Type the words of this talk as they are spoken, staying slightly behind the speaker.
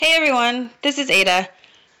everyone, this is Ada.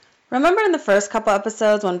 Remember in the first couple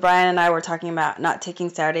episodes when Brian and I were talking about not taking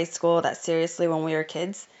Saturday school that seriously when we were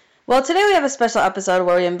kids? Well, today we have a special episode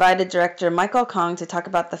where we invited director Michael Kong to talk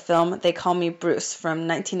about the film They Call Me Bruce from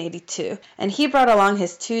 1982, and he brought along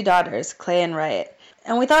his two daughters, Clay and Riot.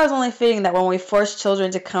 And we thought it was only fitting that when we forced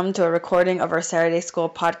children to come to a recording of our Saturday School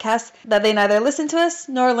podcast, that they neither listened to us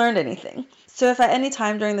nor learned anything. So if at any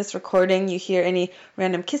time during this recording you hear any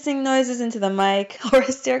random kissing noises into the mic or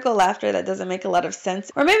hysterical laughter that doesn't make a lot of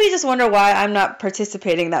sense, or maybe you just wonder why I'm not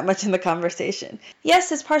participating that much in the conversation.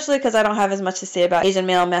 Yes, it's partially because I don't have as much to say about Asian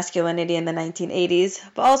male masculinity in the 1980s,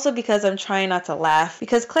 but also because I'm trying not to laugh,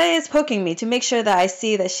 because Clay is poking me to make sure that I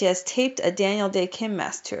see that she has taped a Daniel Dae Kim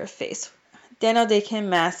mask to her face. Daniel Dae Kim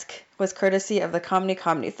mask was courtesy of the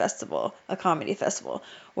Comedy Festival, a comedy festival,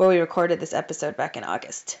 where we recorded this episode back in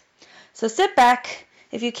August. So sit back,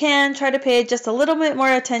 if you can, try to pay just a little bit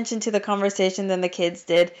more attention to the conversation than the kids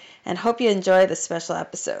did, and hope you enjoy this special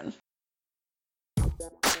episode.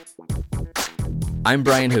 I'm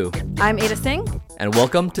Brian Hu. I'm Ada Singh. And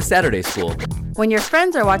welcome to Saturday School. When your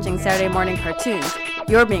friends are watching Saturday morning cartoons,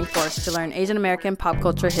 you're being forced to learn Asian American pop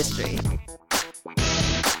culture history.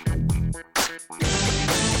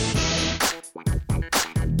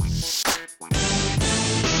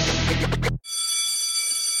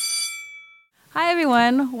 Hi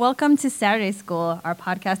everyone, welcome to Saturday School, our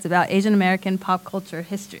podcast about Asian American pop culture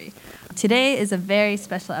history. Today is a very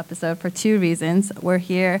special episode for two reasons. We're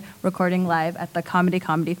here recording live at the Comedy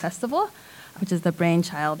Festival, which is the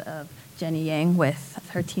brainchild of Jenny Yang with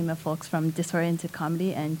her team of folks from Disoriented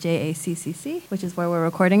Comedy and JACCC, which is where we're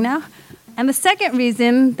recording now. And the second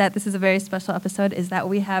reason that this is a very special episode is that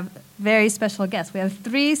we have very special guests. We have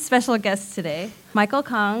three special guests today. Michael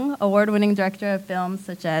Kong, award-winning director of films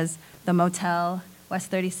such as The Motel,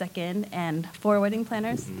 West 32nd, and Four Wedding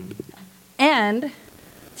Planners. And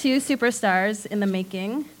two superstars in the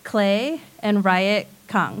making, Clay and Riot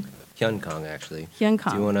Kong. Hyun Kong, actually. Hyun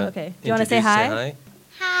Kong. Do you want to say hi?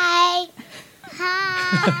 Hi.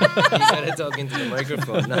 Hi. You gotta talk into the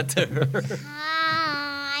microphone, not to her.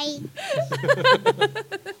 Hi.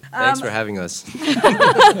 Thanks for having us.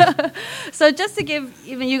 So just to give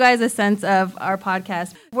even you guys a sense of our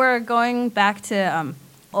podcast, we're going back to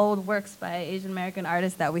old works by Asian American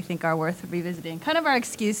artists that we think are worth revisiting. Kind of our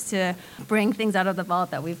excuse to bring things out of the vault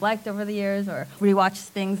that we've liked over the years or rewatch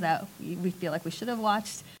things that we feel like we should have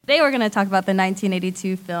watched. Today we're going to talk about the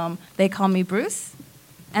 1982 film They Call Me Bruce.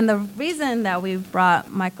 And the reason that we brought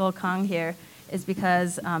Michael Kong here is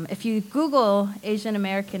because if you Google Asian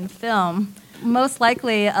American film, most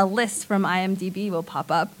likely a list from IMDb will pop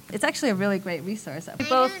up. It's actually a really great resource. We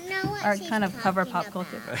both are kind of cover pop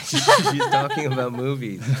culture. She's talking about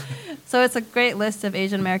movies. So it's a great list of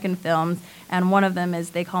Asian American films, and one of them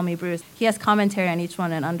is They Call Me Bruce. He has commentary on each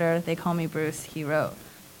one, and under They Call Me Bruce, he wrote,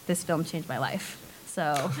 "This film changed my life."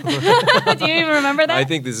 So, do you even remember that? I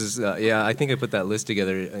think this is, I think I put that list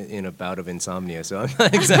together in a bout of insomnia, so I'm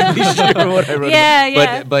not exactly sure what I wrote.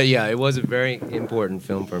 Yeah. But yeah, it was a very important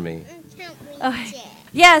film for me.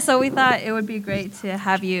 Yeah, so we thought it would be great to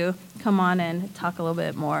have you come on and talk a little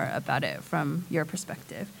bit more about it from your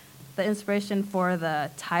perspective. The inspiration for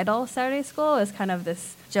the title Saturday School is kind of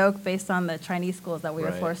this joke based on the Chinese schools that we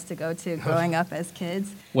were forced to go to growing up as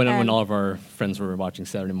kids. When all of our friends were watching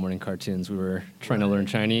Saturday morning cartoons, we were trying to learn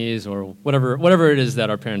Chinese or whatever it is that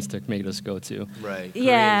our parents made us go to. Right.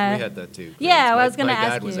 Yeah. Koreans, we had that too. Yeah, Koreans. I was going to ask you.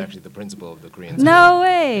 My dad was actually the principal of the Korean school. No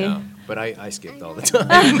way. Yeah, but I skipped all the time.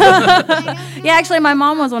 Yeah, actually, my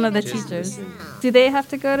mom was one of the teachers. Do they have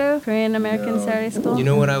to go to Korean American Saturday School? You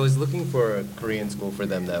know what? I was looking for a Korean school for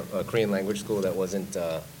them, that a Korean language school that wasn't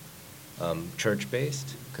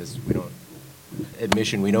church-based, because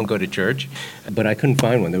we don't go to church. But I couldn't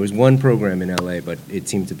find one. There was one program in LA, but it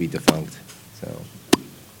seemed to be defunct.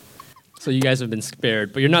 So you guys have been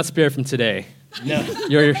spared, but you're not spared from today. No.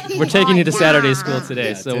 We're taking you to Saturday School today,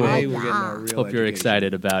 Yeah, so today we we're getting our real hope you're education.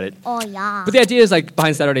 excited about it. Oh, yeah. But the idea is, like,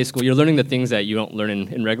 behind Saturday School, you're learning the things that you don't learn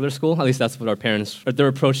in regular school. At least that's what our parents, or their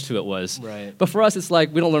approach to it was. Right. But for us, it's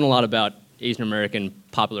like we don't learn a lot about Asian American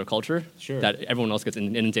popular culture that everyone else gets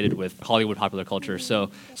inundated with Hollywood popular culture. So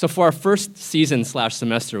for our first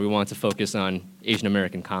season/semester, we wanted to focus on Asian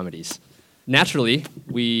American comedies. Naturally,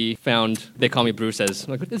 we found They Call Me Bruce as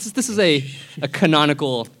like this is a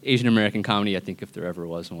canonical Asian American comedy. I think if there ever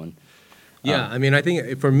was one. Yeah, I mean, I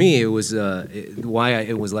think for me, it was why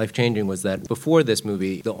it was life-changing was that before this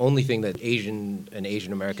movie, the only thing that Asian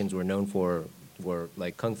Americans were known for were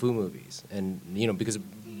like kung fu movies, and because of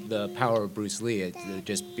the power of Bruce Lee, it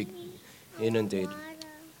just inundated.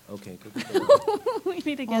 Okay. We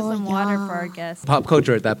need to get some water for our guests. Pop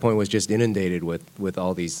culture at that point was just inundated with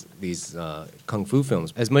all these kung fu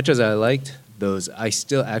films. As much as I liked those, I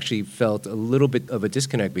still actually felt a little bit of a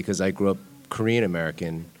disconnect because I grew up Korean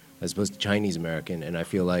American as opposed to Chinese American, and I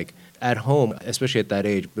feel like at home, especially at that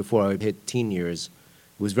age, before I hit teen years,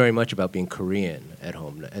 it was very much about being Korean at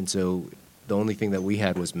home. And so the only thing that we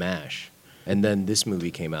had was MASH. And then this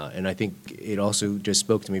movie came out, and I think it also just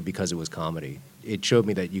spoke to me because it was comedy. It showed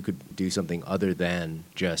me that you could do something other than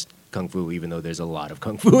just kung fu, even though there's a lot of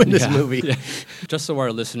kung fu in this movie. Yeah. Just so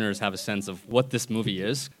our listeners have a sense of what this movie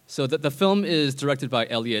is. So the film is directed by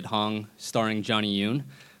Elliot Hong, starring Johnny Yoon,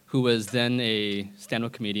 who was then a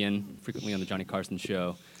stand-up comedian, frequently on the Johnny Carson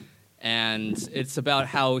show. And it's about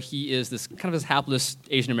how he is this kind of this hapless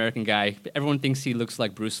Asian American guy. Everyone thinks he looks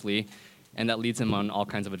like Bruce Lee, and that leads him on all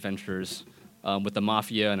kinds of adventures with the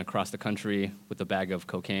mafia and across the country with a bag of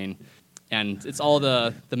cocaine. And it's all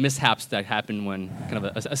the mishaps that happen when kind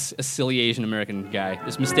of a silly Asian American guy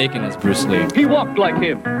is mistaken as Bruce Lee. He walked like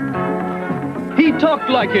him. He talked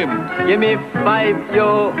like him. Give me 5,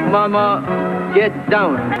 yo mama, get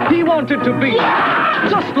down. He wanted to be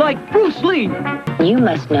just like Bruce Lee. You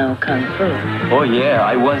must know Kung Fu. Oh yeah,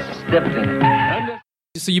 I once stepped in it.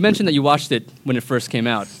 So you mentioned that you watched it when it first came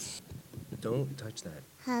out. Don't touch that.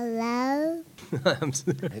 Hello?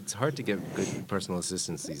 It's hard to get good personal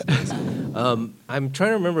assistance these days. I'm trying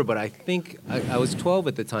to remember, but I think I was 12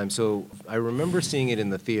 at the time, so I remember seeing it in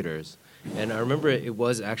the theaters. And I remember it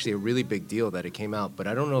was actually a really big deal that it came out, but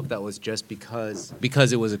I don't know if that was just because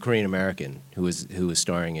it was a Korean American who was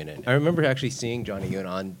starring in it. I remember actually seeing Johnny Yoon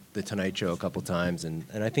on The Tonight Show a couple times, and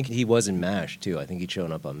I think he was in MASH too. I think he'd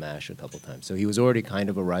shown up on MASH a couple times. So he was already kind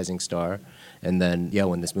of a rising star. And then, yeah,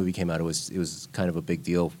 when this movie came out, it was kind of a big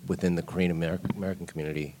deal within the Korean American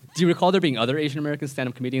community. Do you recall there being other Asian American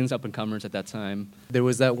stand-up comedians, up-and-comers at that time? There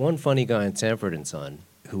was that one funny guy in Sanford and Son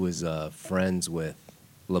who was friends with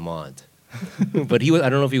Lamont. But I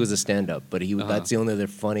don't know if he was a stand-up, but that's the only other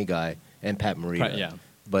funny guy, and Pat Morita. Yeah.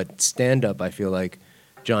 But stand-up, I feel like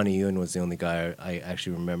Johnny Yoon was the only guy I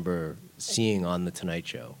actually remember seeing on The Tonight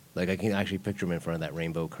Show. Like, I can actually picture him in front of that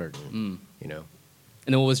rainbow curtain, you know.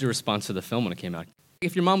 And then what was your response to the film when it came out?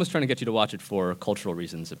 If your mom was trying to get you to watch it for cultural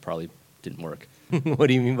reasons, it probably didn't work. What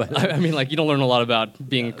do you mean by that? I mean, like, you don't learn a lot about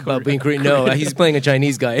being Korean. No, he's playing a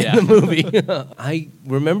Chinese guy in the movie. I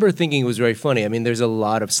remember thinking it was very funny. I mean, there's a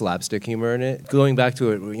lot of slapstick humor in it. Going back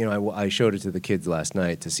to it, you know, I showed it to the kids last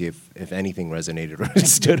night to see if anything resonated or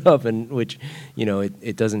stood up, and which, you know,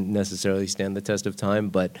 it doesn't necessarily stand the test of time,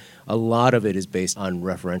 but a lot of it is based on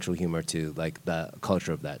referential humor to, like, the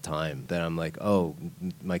culture of that time, that I'm like, oh,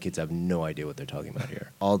 my kids have no idea what they're talking about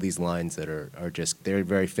here. All these lines that are just, they're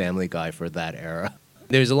very Family Guy for that era.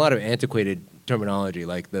 There's a lot of antiquated terminology,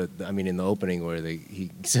 like in the opening where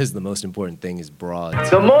he says the most important thing is broads.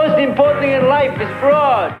 The most important thing in life is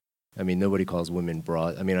broad. I mean, nobody calls women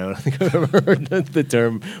broad. I mean, I don't think I've ever heard the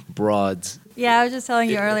term broads. Yeah, I was just telling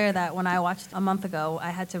you earlier that when I watched a month ago, I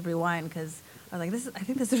had to rewind because I was like, I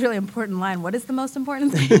think this is a really important line. What is the most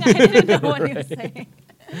important thing? I didn't know what he was saying.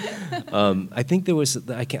 I think there was.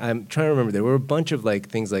 I'm trying to remember. There were a bunch of like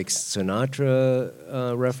things like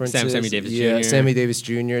Sinatra references. Sammy Davis Jr. Yeah, Sammy Davis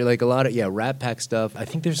Jr. Like a lot of Rat Pack stuff. I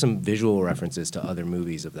think there's some visual references to other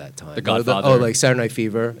movies of that time. The Godfather. Like Saturday Night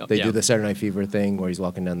Fever. They do the Saturday Night Fever thing where he's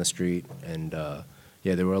walking down the street, and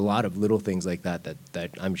there were a lot of little things like that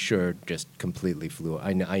I'm sure just completely flew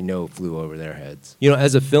over their heads. You know,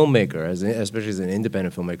 as a filmmaker, especially as an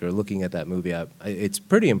independent filmmaker, looking at that movie, it's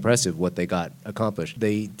pretty impressive what they got accomplished.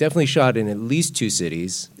 They definitely shot in at least 2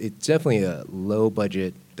 cities. It's definitely a low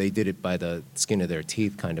budget. They did it by the skin of their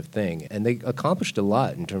teeth kind of thing. And they accomplished a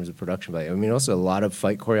lot in terms of production value. I mean, also a lot of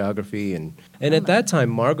fight choreography. And at that time,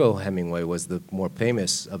 Margot Hemingway was the more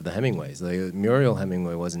famous of the Hemingways. Like, Muriel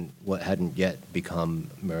Hemingway hadn't yet become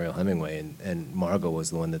Muriel Hemingway. And Margot was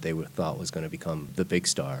the one that they thought was going to become the big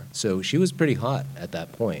star. So she was pretty hot at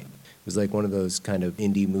that point. It was like one of those kind of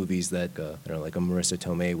indie movies that, like a Marissa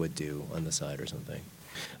Tomei would do on the side or something.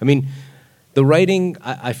 I mean, the writing,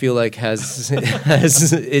 I feel like, has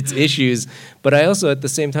its issues, but I also, at the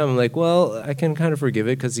same time, I'm like, well, I can kind of forgive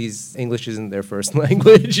it because English isn't their first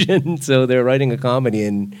language, and so they're writing a comedy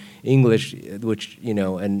in English, which, you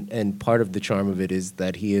know, and part of the charm of it is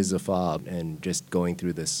that he is a fob and just going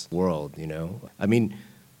through this world, you know. I mean,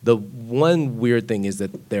 the one weird thing is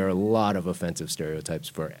that there are a lot of offensive stereotypes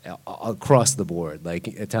for across the board, like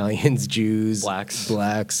Italians, Jews,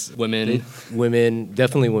 blacks, women,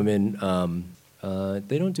 definitely women.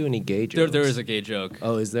 They don't do any gay jokes. There is a gay joke.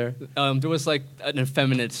 Oh, is there? There was like an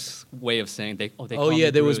effeminate way of saying they.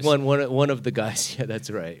 There was one of the guys. Yeah, that's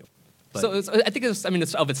right. So I think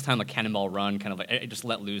it's of its time, like Cannonball Run, kind of like it just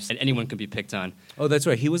let loose, and anyone can be picked on. Oh, that's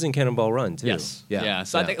right. He was in Cannonball Run too. Yes. Yeah.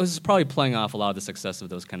 So I think it was probably playing off a lot of the success of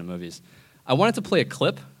those kind of movies. I wanted to play a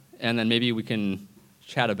clip, and then maybe we can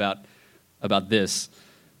chat about this.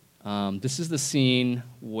 This is the scene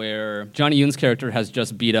where Johnny Yoon's character has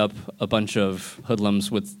just beat up a bunch of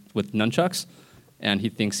hoodlums with nunchucks, and he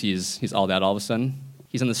thinks he's all that all of a sudden.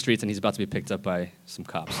 He's on the streets, and he's about to be picked up by some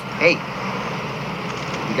cops. Hey,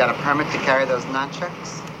 you got a permit to carry those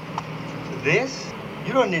nunchucks? For this?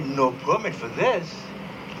 You don't need no permit for this.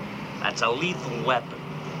 That's a lethal weapon.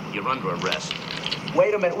 You're under arrest.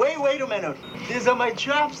 Wait a minute. Wait a minute. These are my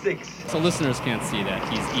chopsticks. So listeners can't see that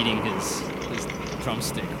he's eating his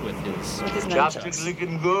drumstick with his chopsticks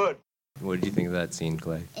looking good. What did you think of that scene,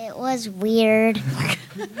 Clay? It was weird.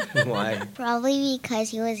 Why? Probably because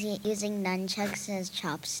he was using nunchucks as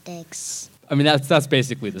chopsticks. I mean, that's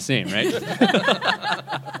basically the same, right?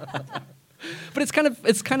 But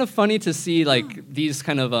it's kind of funny to see like these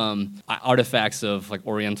kind of artifacts of like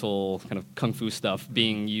Oriental kind of kung fu stuff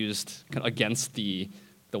being used kind of against the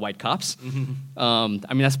white cops. I mean,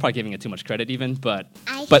 that's probably giving it too much credit, even. But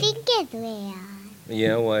I think it's weird.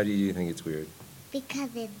 Yeah, why do you think it's weird? Because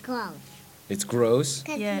it's gross. It's gross?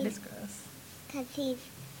 Yeah, it is gross. Because he's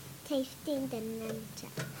tasting the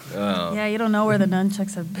nunchuck. Oh. Yeah, you don't know where the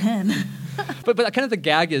nunchucks have been. but kind of the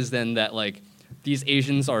gag is then that like these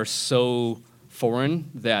Asians are so foreign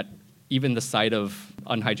that even the sight of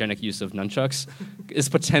unhygienic use of nunchucks is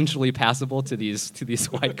potentially passable to these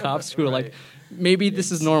white cops who are like, maybe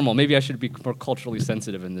this is normal. Maybe I should be more culturally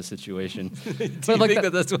sensitive in this situation. Do you like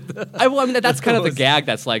think that's what the... I mean, that's kind of the gag.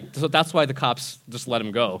 That's like, so that's why the cops just let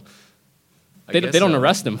him go. They don't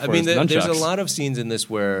arrest him for his nunchucks. There's a lot of scenes in this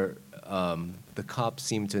where the cops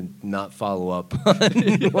seem to not follow up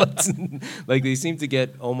on what's... Like, they seem to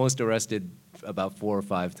get almost arrested about 4 or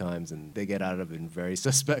 5 times, and they get out of it in very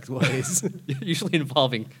suspect ways. Usually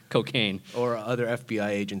involving cocaine. Or other FBI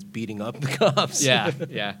agents beating up the cops.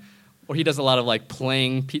 Yeah. Or he does a lot of like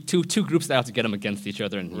playing two groups that have to get him against each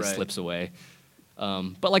other, and he slips away.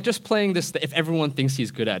 But like just playing this, if everyone thinks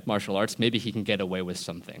he's good at martial arts, maybe he can get away with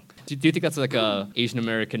something. Do you think that's like a Asian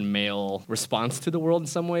American male response to the world in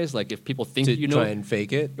some ways? Like if people think you know, try and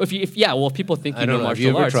fake it. If people think you know martial arts. Have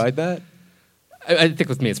you ever tried that? I think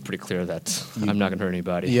with me it's pretty clear that I'm not gonna hurt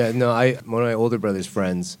anybody. Yeah, no. One of my older brother's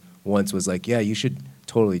friends once was like, "Yeah, you should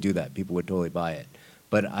totally do that. People would totally buy it."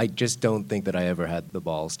 But I just don't think that I ever had the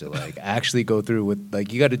balls to like actually go through with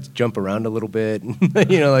like you got to jump around a little bit,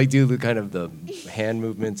 like do the kind of the hand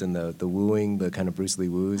movements and the wooing, the kind of Bruce Lee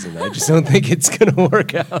woos, and I just don't think it's gonna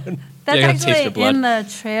work out. That's actually in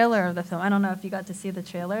the trailer of the film. I don't know if you got to see the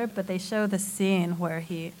trailer, but they show the scene where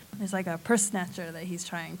there's like a purse snatcher that he's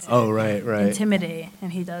trying to intimidate,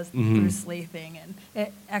 and he does the Bruce Lee thing, and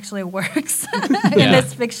it actually works in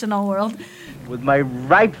this fictional world. With my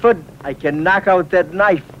right foot, I can knock out that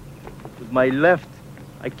knife. With my left,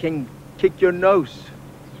 I can kick your nose.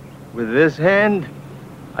 With this hand,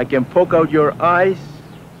 I can poke out your eyes.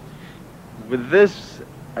 With this,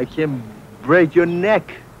 I can break your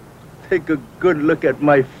neck. Take a good look at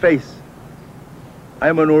my face.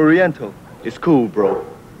 I'm an Oriental. It's cool, bro.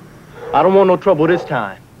 I don't want no trouble this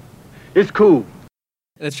time. It's cool.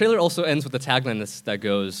 And the trailer also ends with a tagline that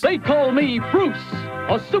goes, "They call me Bruce,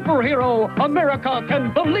 a superhero America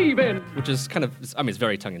can believe in." Which is kind of, it's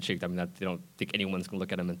very tongue-in-cheek. I mean, they don't think anyone's going to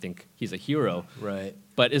look at him and think he's a hero. Right.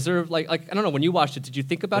 But is there, like I don't know, when you watched it, did you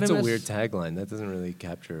think about That's him a weird tagline. That doesn't really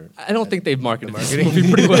capture... I don't think they've marketed this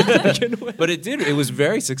movie pretty well to begin with. But it did. It was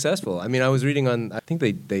very successful. I mean, I was reading I think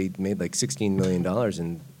they made like $16 million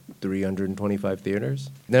in 325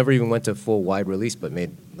 theaters. Never even went to full wide release, but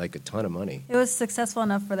made like a ton of money. It was successful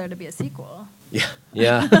enough for there to be a sequel.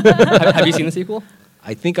 Yeah. Have you seen the sequel?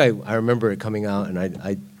 I think I remember it coming out, and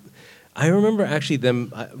I remember actually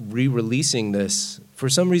them re-releasing this. For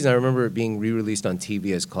some reason, I remember it being re-released on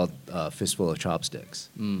TV as called Fistful of Chopsticks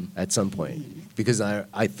at some point, because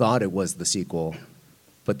I thought it was the sequel,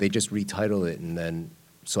 but they just retitled it, and then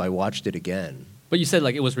so I watched it again. But you said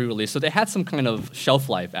like it was re-released, so they had some kind of shelf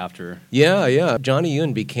life after. Yeah. Johnny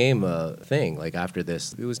Yoon became a thing like after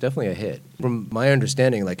this. It was definitely a hit. From my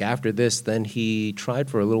understanding, like after this, then he tried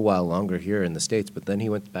for a little while longer here in the States, but then he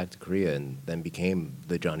went back to Korea and then became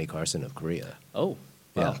the Johnny Carson of Korea. Oh.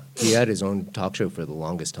 Yeah, he had his own talk show for the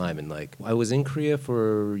longest time, and like I was in Korea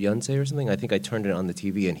for Yonsei or something. I think I turned it on the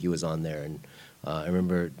TV and he was on there, and I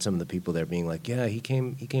remember some of the people there being like, yeah, he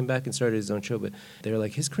came back and started his own show, but they're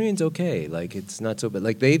like, his Korean's okay, like it's not so bad.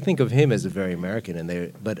 Like they think of him as a very American,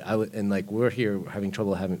 and like we're here having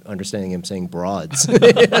trouble understanding him saying broads.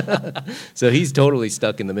 So he's totally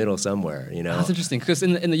stuck in the middle somewhere, you know. That's interesting because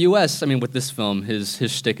in the U.S., I mean, with this film, his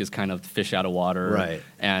shtick is kind of fish out of water, right?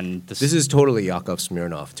 And this is totally Yakov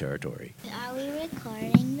Smirnoff territory. Are we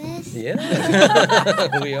recording this?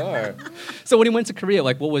 Yeah, we are. So when he went to Korea,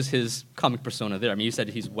 like, what was his comic persona there? I mean, you said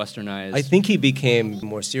he's westernized. I think he became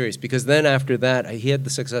more serious because then after that, he had the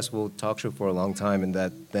successful talk show for a long time, and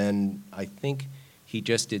then I think he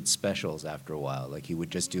just did specials after a while. Like he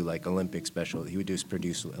would just do like Olympic specials. He would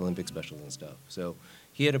produce Olympic specials and stuff. So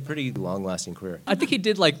he had a pretty long-lasting career. I think he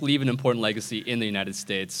did like leave an important legacy in the United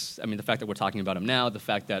States. I mean, the fact that we're talking about him now, the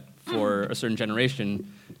fact that for a certain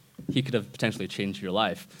generation, he could have potentially changed your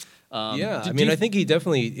life. I think he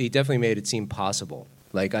definitely made it seem possible.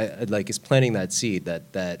 Like is planting that seed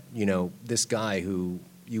that you know, this guy who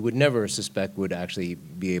you would never suspect would actually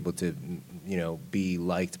be able to, you know, be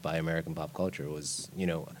liked by American pop culture was, you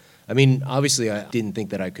know, I mean, obviously I didn't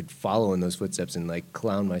think that I could follow in those footsteps and like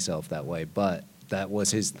clown myself that way, but that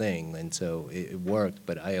was his thing, and so it worked.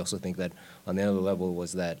 But I also think that on the other level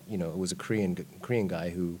was that, you know, it was a Korean guy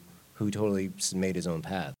who totally made his own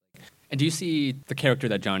path. And do you see the character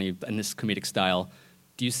that Johnny, in this comedic style,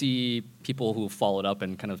 do you see people who followed up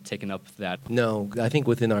and kind of taken up that? No, I think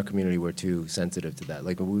within our community we're too sensitive to that.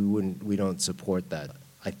 Like we don't support that.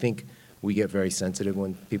 I think we get very sensitive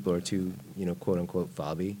when people are too, you know, quote unquote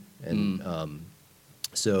fobby. And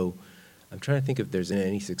so I'm trying to think if there's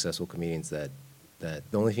any successful comedians that the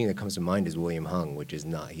only thing that comes to mind is William Hung, which is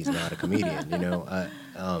he's not a comedian, you know.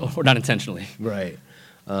 Or not intentionally. Right.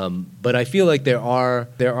 But I feel like there are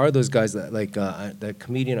those guys that like that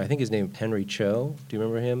comedian. I think his name Henry Cho. Do you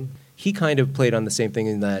remember him? He kind of played on the same thing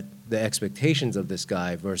in that the expectations of this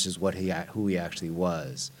guy versus who he actually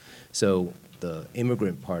was. So the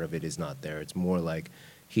immigrant part of it is not there. It's more like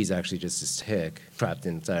he's actually just this hick trapped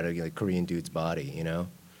inside a like Korean dude's body, you know.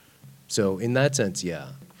 So in that sense, yeah,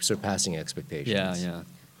 surpassing expectations. Yeah.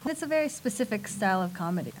 It's a very specific style of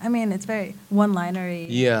comedy. I mean, it's very one-linery.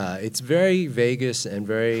 Yeah, it's very Vegas and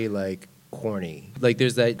very, like, corny. Like,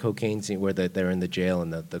 there's that cocaine scene where they're in the jail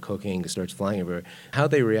and the cocaine starts flying everywhere. How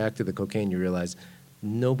they react to the cocaine, you realize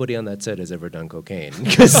nobody on that set has ever done cocaine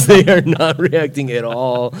because they are not reacting at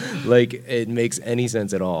all like it makes any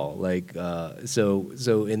sense at all. Like, so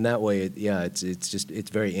in that way, it's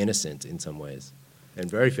very innocent in some ways and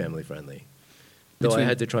very family-friendly. Though I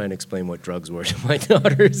had to try and explain what drugs were to my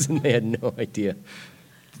daughters, and they had no idea.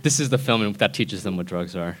 This is the film that teaches them what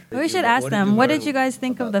drugs are. We should ask them, what did you guys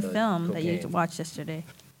think of the film that you watched yesterday?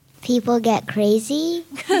 People get crazy.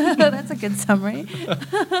 That's a good summary.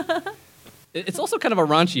 It's also kind of a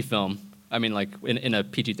raunchy film. I mean, like, in a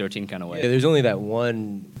PG-13 kind of way. Yeah, there's only that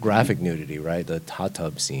one graphic nudity, right? The hot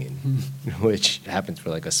tub scene, which happens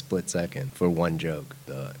for like a split second for one joke.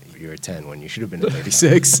 You're a 10 when you should have been a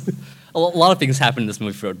 36. A lot of things happen in this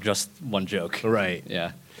movie for just one joke. Right.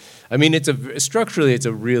 Yeah. I mean, structurally, it's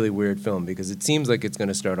a really weird film because it seems like it's going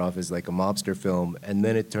to start off as like a mobster film, and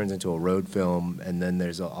then it turns into a road film, and then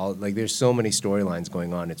there's there's so many storylines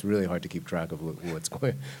going on. It's really hard to keep track of what's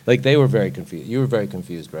going on. Like, they were very confused. You were very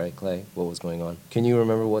confused, right, Clay? What was going on? Can you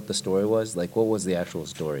remember what the story was? Like, what was the actual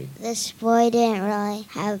story? This boy didn't really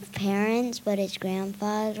have parents, but his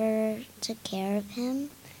grandfather took care of him.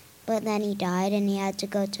 But then he died, and he had to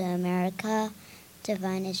go to America to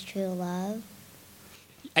find his true love.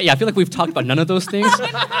 Yeah, I feel like we've talked about none of those things,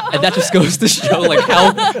 and that just goes to show like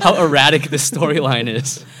how erratic this storyline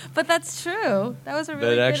is. But that's true. That was a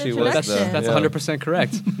really good introduction. That's 100%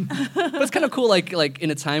 correct. But it's kind of cool, like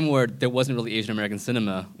in a time where there wasn't really Asian American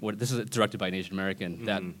cinema, where this is directed by an Asian American,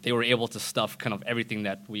 that they were able to stuff kind of everything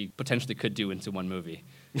that we potentially could do into one movie.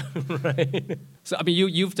 Right. So I mean,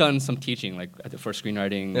 you've done some teaching, like for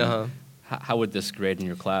screenwriting. Uh-huh. How would this grade in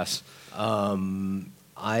your class?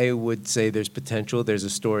 I would say there's potential. There's a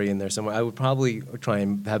story in there somewhere. I would probably try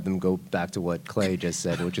and have them go back to what Clay just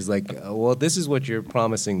said, which is like, well, this is what you're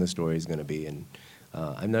promising the story is going to be. And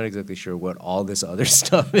I'm not exactly sure what all this other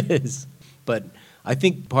stuff is. But I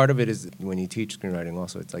think part of it is when you teach screenwriting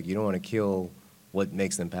also, it's like you don't want to kill what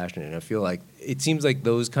makes them passionate. And I feel like it seems like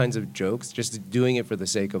those kinds of jokes, just doing it for the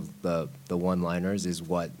sake of the one-liners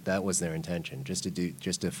that was their intention, just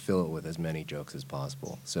to fill it with as many jokes as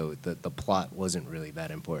possible. So the plot wasn't really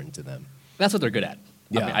that important to them. That's what they're good at.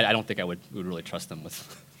 Yeah. I mean, I don't think I would really trust them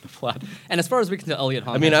with the plot. And as far as we can tell, Elliot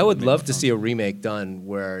Hong. I mean, I would love to see a remake done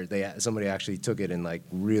where somebody actually took it and like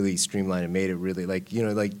really streamlined and made it really like, you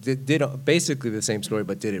know, like did basically the same story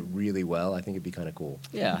but did it really well. I think it'd be kind of cool.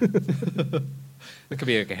 Yeah. It could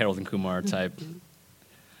be like a Harold and Kumar type.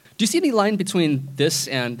 Do you see any line between this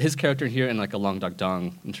and his character here and like a Long Duk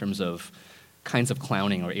Dong in terms of kinds of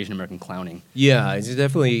clowning or Asian American clowning? Yeah, it's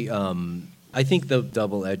definitely. I think the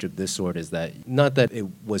double edge of this sort is that not that it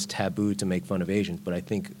was taboo to make fun of Asians, but I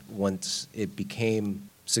think once it became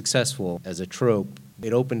successful as a trope,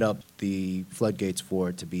 it opened up the floodgates for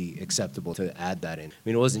it to be acceptable to add that in. I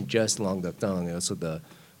mean, it wasn't just Long Duk Dong. Also, the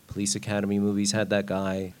Police Academy movies had that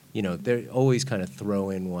guy. You know, they always kind of throw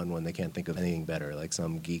in one when they can't think of anything better, like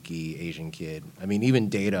some geeky Asian kid. I mean, even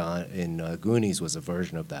Data in Goonies was a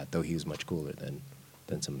version of that, though he was much cooler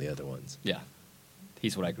than some of the other ones. Yeah.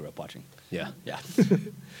 He's what I grew up watching. Yeah. Yeah.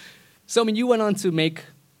 So, I mean, you went on to make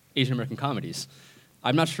Asian American comedies.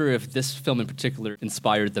 I'm not sure if this film in particular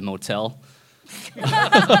inspired The Motel.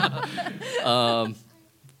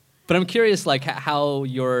 But I'm curious, like, how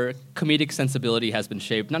your comedic sensibility has been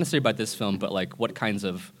shaped, not necessarily by this film, but, like, what kinds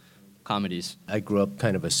of comedies? I grew up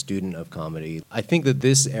kind of a student of comedy. I think that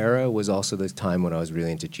this era was also the time when I was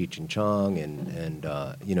really into Cheech and Chong, and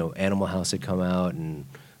you know, Animal House had come out, and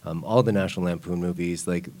all the National Lampoon movies.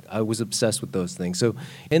 Like, I was obsessed with those things. So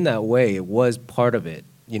in that way, it was part of it.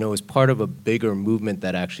 You know, it was part of a bigger movement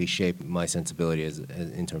that actually shaped my sensibility as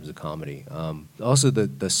in terms of comedy. Also,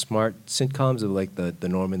 the smart sitcoms of like the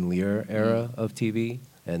Norman Lear era of TV,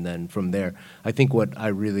 and then from there, I think what I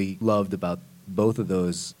really loved about both of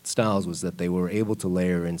those styles was that they were able to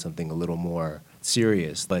layer in something a little more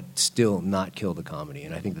serious, but still not kill the comedy.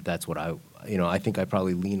 And I think that that's what I think I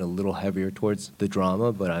probably lean a little heavier towards the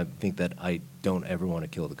drama, but I think that I don't ever want to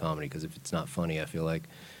kill the comedy, because if it's not funny, I feel like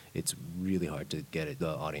it's really hard to get the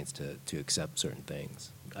audience to accept certain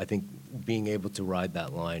things. I think being able to ride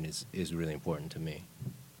that line is really important to me.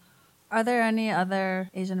 Are there any other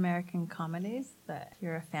Asian American comedies that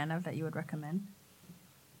you're a fan of that you would recommend?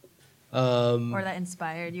 Or that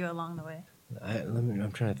inspired you along the way?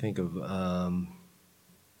 I'm trying to think of along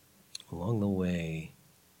the way.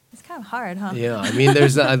 It's kind of hard, huh? Yeah, I mean,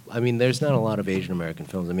 there's not a lot of Asian American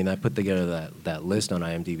films. I mean, I put together that list on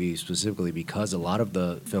IMDb specifically because a lot of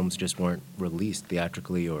the films just weren't released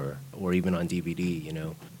theatrically or even on DVD. You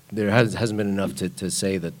know, there hasn't been enough to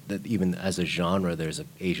say that even as a genre, there's an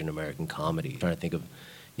Asian American comedy. I'm trying to think of,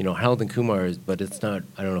 you know, Harold and Kumar, but it's not.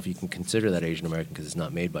 I don't know if you can consider that Asian American because it's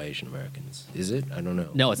not made by Asian Americans. Is it? I don't know.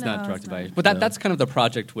 No, it's not directed by. But that's kind of the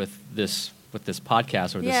project with this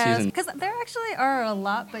podcast or this season. Because there actually are a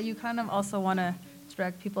lot, but you kind of also want to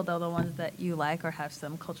direct people to the ones that you like or have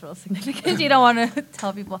some cultural significance. You don't want to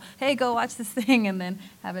tell people, hey, go watch this thing, and then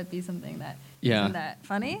have it be something that isn't that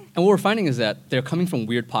funny. And what we're finding is that they're coming from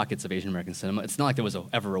weird pockets of Asian American cinema. It's not like there was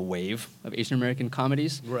ever a wave of Asian American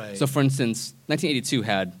comedies. Right. So, for instance, 1982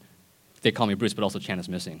 had They Call Me Bruce, but also Chan is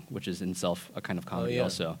Missing, which is in itself a kind of comedy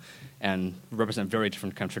also, and represent very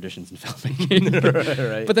different kind of traditions in filmmaking.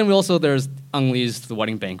 Right. But then there's Ang Lee's The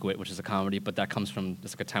Wedding Banquet, which is a comedy, but that comes from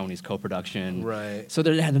just like a Taiwanese co-production. Right. So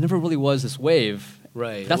there never really was this wave.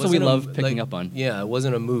 Right. That's what we love picking up on. Yeah, it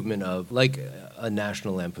wasn't a movement of like a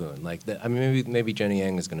National Lampoon. Like I mean, maybe Jenny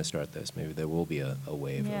Yang is going to start this. Maybe there will be a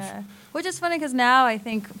wave. Yeah. Which is funny because now I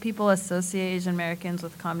think people associate Asian Americans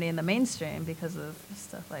with comedy in the mainstream because of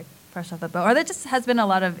stuff like Fresh Off the Boat. Or there just has been a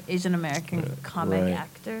lot of Asian American comic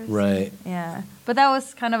actors. Right. Yeah. But that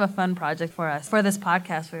was kind of a fun project for us. For this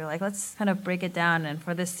podcast, we were like, let's kind of break it down. And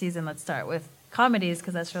for this season, let's start with comedies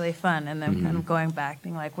because that's really fun. And then kind of going back,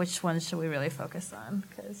 being like, which ones should we really focus on?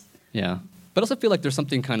 Yeah. But I also feel like there's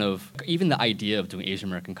something kind of, even the idea of doing Asian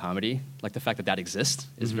American comedy, like the fact that exists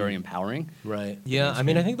is very empowering. Right. Yeah, I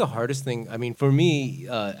mean, I think the hardest thing, I mean, for me,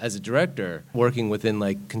 as a director, working within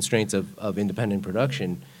like constraints of independent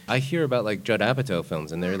production, I hear about like Judd Apatow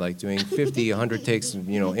films, and they're like doing 50, 100 takes,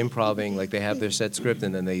 you know, improving, like they have their set script,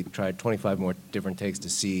 and then they try 25 more different takes to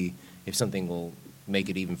see if something will make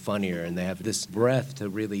it even funnier, and they have this breadth to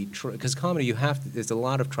really, because comedy, there's a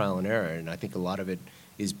lot of trial and error, and I think a lot of it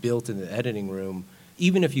is built in the editing room,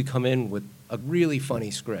 even if you come in with a really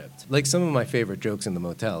funny script. Like some of my favorite jokes in The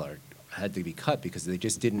Motel had to be cut because we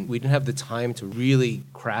didn't have the time to really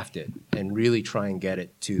craft it and really try and get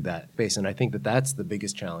it to that base. And I think that that's the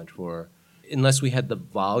biggest challenge unless we had the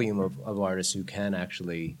volume of artists who can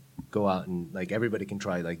actually go out and like everybody can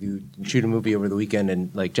try, like shoot a movie over the weekend,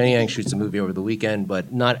 and like Jenny Yang shoots a movie over the weekend,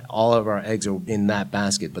 but not all of our eggs are in that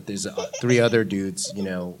basket. But there's 3 other dudes, you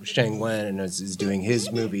know, Sheng Wen is doing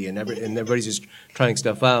his movie, and everybody's just trying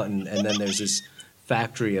stuff out, and then there's this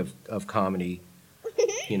factory of comedy.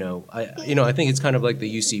 You know, I think it's kind of like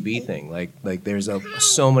the UCB thing. Like there's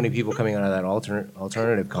so many people coming out of that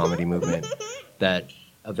alternative comedy movement that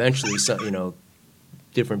eventually,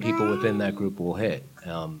 different people within that group will hit.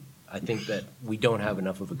 I think that we don't have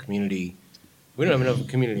enough of a community We don't have enough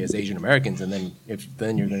community as Asian Americans, and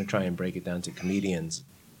then you're going to try and break it down to comedians.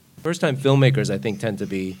 First-time filmmakers, I think, tend to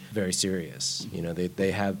be very serious. You know,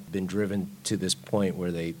 they have been driven to this point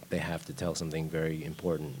where they have to tell something very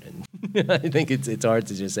important. And I think it's hard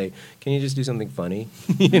to just say, can you just do something funny?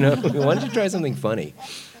 You know, why don't you try something funny?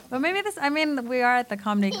 Well, maybe we are at the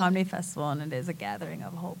Comedy Festival, and it is a gathering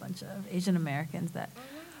of a whole bunch of Asian Americans that,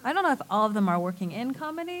 I don't know if all of them are working in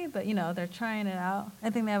comedy, but, you know, they're trying it out. I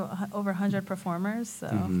think they have over 100 performers, so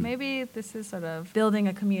maybe this is sort of building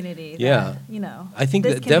a community that, you know, I think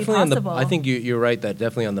this that can definitely be possible. I think you're right that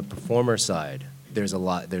definitely on the performer side, there's a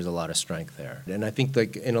lot of strength there. And I think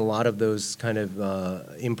like in a lot of those kind of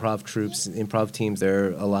improv troupes, improv teams, there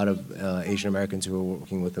are a lot of Asian Americans who are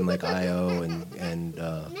working within like IO and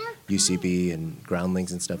UCB and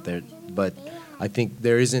Groundlings and stuff there. But I think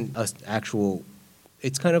there isn't an actual.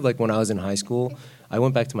 It's kind of like when I was in high school. I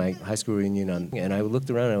went back to my high school reunion and I looked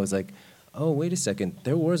around and I was like, oh, wait a second.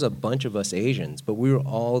 There was a bunch of us Asians, but we were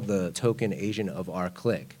all the token Asian of our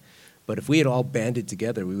clique. But if we had all banded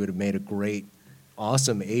together, we would have made a great,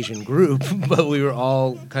 awesome Asian group. But we were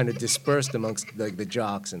all kind of dispersed amongst like the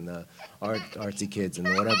jocks and the artsy kids and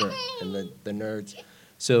whatever and the nerds.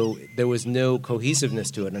 So there was no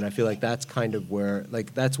cohesiveness to it, and I feel like that's kind of where,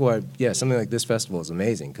 like, that's why, something like this festival is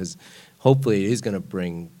amazing, because hopefully it is going to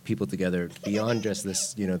bring people together beyond just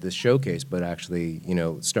this, you know, this showcase, but actually, you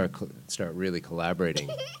know, start really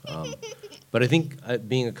collaborating. But I think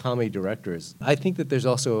being a comedy director I think that there's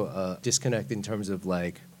also a disconnect in terms of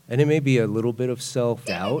like, and it may be a little bit of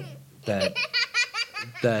self-doubt that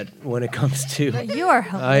when it comes to... But you are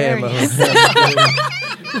hilarious.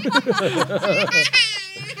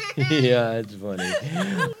 Yeah, it's funny.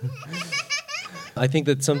 I think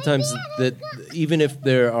that sometimes that even if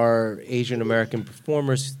there are Asian American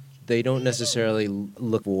performers, they don't necessarily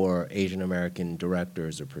look for Asian American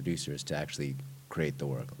directors or producers to actually create the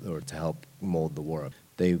work or to help mold the work.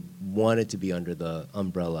 They want it to be under the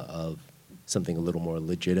umbrella of something a little more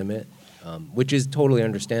legitimate, which is totally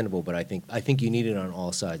understandable. But I think you need it on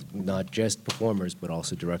all sides, not just performers, but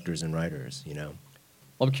also directors and writers. You know.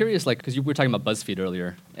 Well, I'm curious, like, because you were talking about BuzzFeed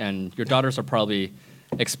earlier, and your daughters are probably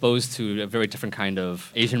exposed to a very different kind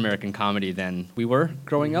of Asian American comedy than we were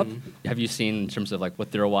growing up. Have you seen in terms of like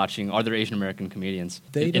what they're watching? Are there Asian American comedians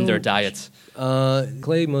in their diets?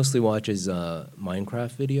 Clay mostly watches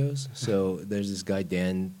Minecraft videos. So there's this guy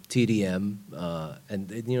Dan TDM,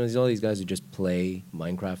 and you know, there's all these guys who just play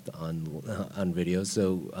Minecraft on videos.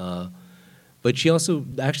 So. But she also,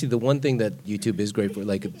 actually, the one thing that YouTube is great for,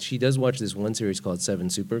 like, she does watch this one series called Seven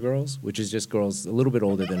Supergirls, which is just girls a little bit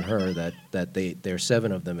older than her, that there are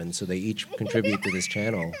 7 of them, and so they each contribute to this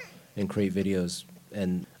channel and create videos.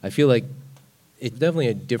 And I feel like it's definitely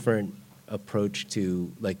a different approach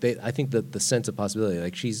to, like, I think that the sense of possibility,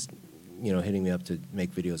 like, she's, you know, hitting me up to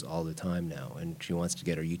make videos all the time now, and she wants to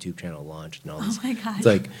get her YouTube channel launched and all this. Oh my gosh! It's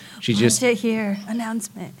like she just it here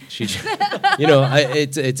announcement. She, you know,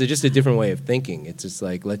 it's just a different way of thinking. It's just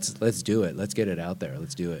like let's do it. Let's get it out there.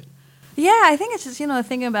 Let's do it. Yeah, I think it's just, you know,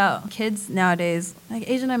 thinking about kids nowadays, like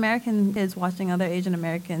Asian American kids watching other Asian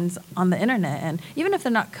Americans on the internet. And even if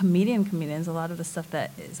they're not comedians, a lot of the stuff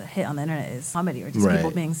that is a hit on the internet is comedy or just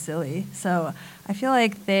people being silly. So I feel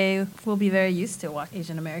like they will be very used to watch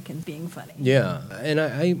Asian Americans being funny. Yeah, and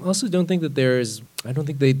I also don't think that I don't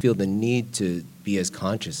think they feel the need to be as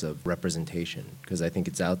conscious of representation, because I think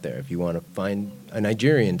it's out there. If you want to find a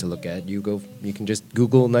Nigerian to look at, you can just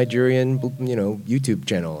Google Nigerian, you know, YouTube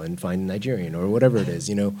channel and find Nigerian or whatever it is.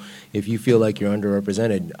 You know, if you feel like you're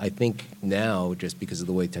underrepresented, I think now, just because of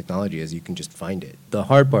the way technology is, you can just find it. The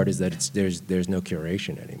hard part is that there's no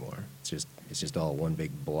curation anymore. It's just all one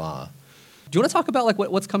big blah. Do you want to talk about like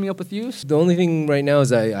what's coming up with you? The only thing right now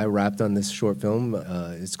is I wrapped on this short film.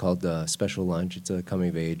 It's called Special Lunch. It's a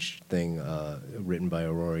coming-of-age thing written by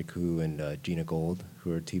Aurora Koo and Gina Gold,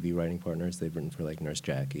 who are TV writing partners. They've written for like Nurse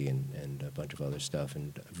Jackie and a bunch of other stuff.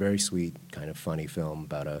 And a very sweet, kind of funny film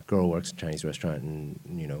about a girl who works in a Chinese restaurant and,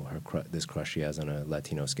 you know, this crush she has on a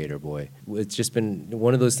Latino skater boy. It's just been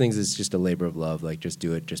one of those things that's just a labor of love. Like, just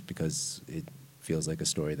do it just because it feels like a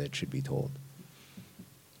story that should be told.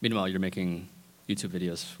 Meanwhile, you're making YouTube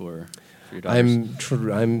videos for your daughters.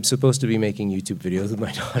 I'm supposed to be making YouTube videos with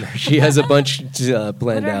my daughter. She has a bunch planned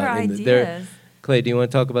what are out. Her ideas? Clay, do you want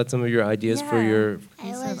to talk about some of your ideas for your... I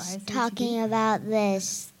was talking about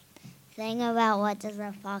this thing about What Does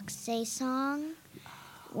a Fox Say song,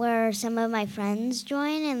 where some of my friends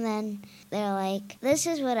join, and then they're like, this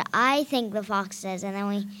is what I think the fox says, and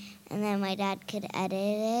then my dad could edit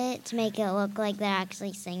it to make it look like they're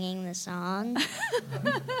actually singing the song,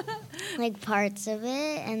 like parts of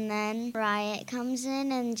it. And then Riot comes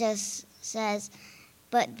in and just says,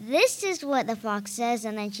 but this is what the fox says,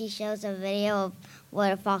 and then she shows a video of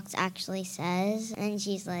what a fox actually says, and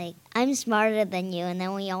she's like, I'm smarter than you, and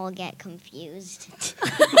then we all get confused.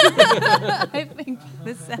 I think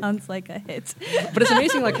this sounds like a hit. But it's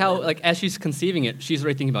amazing like how like as she's conceiving it, she's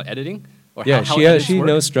already thinking about editing. Or yeah, how she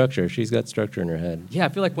knows structure. She's got structure in her head. Yeah, I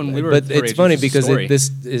feel like when we were But it's funny because this this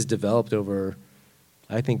is developed over,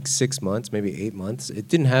 I think 6 months, maybe 8 months. It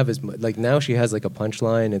didn't have as much. Like now she has like a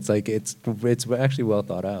punchline. It's like it's actually well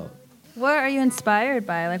thought out. What are you inspired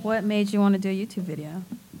by? Like what made you want to do a YouTube video?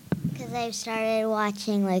 Because I've started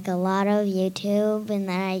watching like a lot of YouTube, and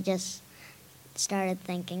then I just started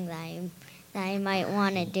thinking that I might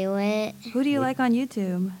want to do it. Who do you like on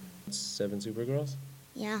YouTube? 7 Supergirls?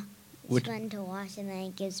 Yeah. It's fun to watch, and then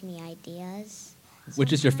it gives me ideas.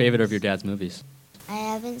 Which is your favorite of your dad's movies? I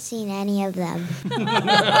haven't seen any of them.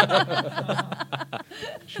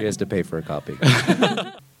 She has to pay for a copy.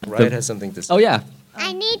 Riot has something to say. Oh, yeah.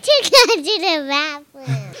 I need to go to the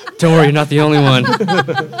bathroom. Don't worry, you're not the only one.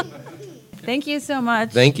 Thank you so much.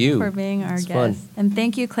 Thank you for being our guest. Fun. And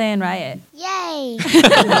thank you, Clay and Riot. Yay!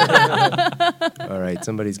 All right,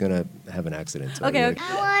 somebody's going to have an accident. So okay. I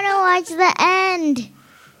want to watch the end.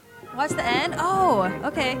 Watch the end? Oh,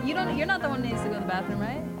 okay. You're not the one who needs to go to the bathroom,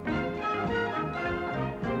 right?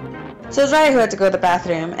 So it was Riot who had to go to the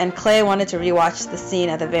bathroom, and Clay wanted to rewatch the scene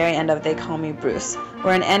at the very end of They Call Me Bruce,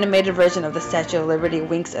 where an animated version of the Statue of Liberty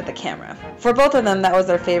winks at the camera. For both of them, that was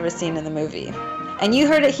their favorite scene in the movie. And you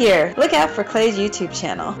heard it here. Look out for Clay's YouTube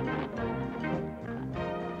channel.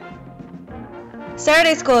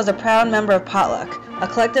 Saturday School is a proud member of Potluck, a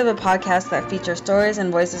collective of podcasts that feature stories and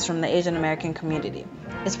voices from the Asian American community.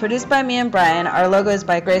 It's produced by me and Brian. Our logo is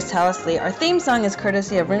by Grace Tallisley. Our theme song is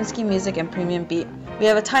courtesy of Rinsky Music and Premium Beat. We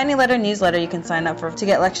have a Tiny Letter newsletter you can sign up for to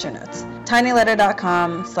get lecture notes.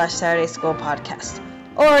 tinyletter.com/Saturday School Podcast.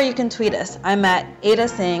 Or you can tweet us. I'm at Ada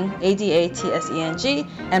Singh, ADATSENG,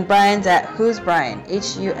 and Brian's at Who's Brian,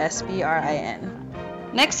 HUSBRIN.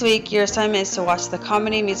 Next week, your assignment is to watch the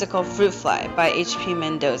comedy musical Fruit Fly by H.P.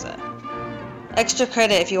 Mendoza. Extra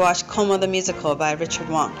credit if you watch Como the Musical by Richard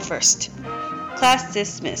Wong first. Class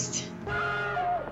dismissed.